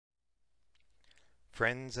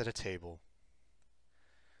Friends at a table.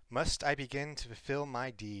 Must I begin to fulfill my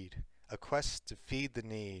deed? A quest to feed the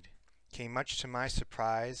need came much to my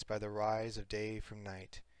surprise by the rise of day from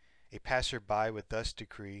night. A passer-by would thus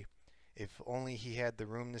decree, if only he had the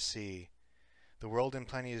room to see, the world in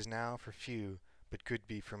plenty is now for few, but could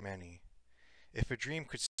be for many. If a dream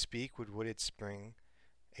could speak, would it spring?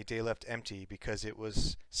 A day left empty because it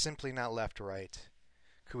was simply not left right.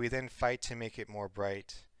 Could we then fight to make it more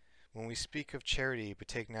bright? When we speak of charity, but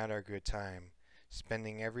take not our good time,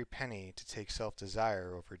 spending every penny to take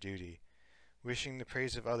self-desire over duty, wishing the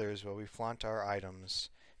praise of others while we flaunt our items,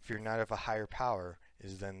 fear not of a higher power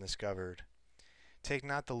is then discovered. Take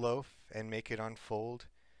not the loaf and make it unfold,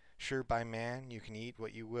 sure by man you can eat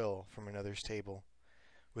what you will from another's table.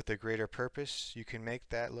 With a greater purpose you can make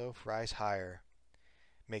that loaf rise higher.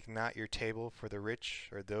 Make not your table for the rich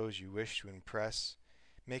or those you wish to impress,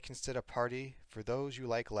 make instead a party for those you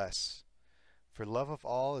like less. For love of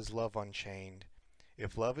all is love unchained.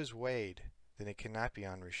 If love is weighed, then it cannot be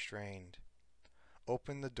unrestrained.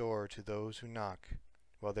 Open the door to those who knock,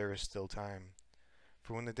 while there is still time.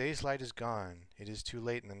 For when the day's light is gone, it is too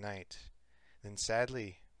late in the night. Then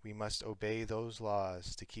sadly we must obey those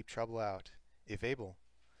laws to keep trouble out, if able.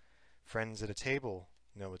 Friends at a table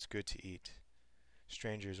know it's good to eat.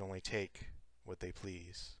 Strangers only take what they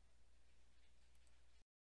please.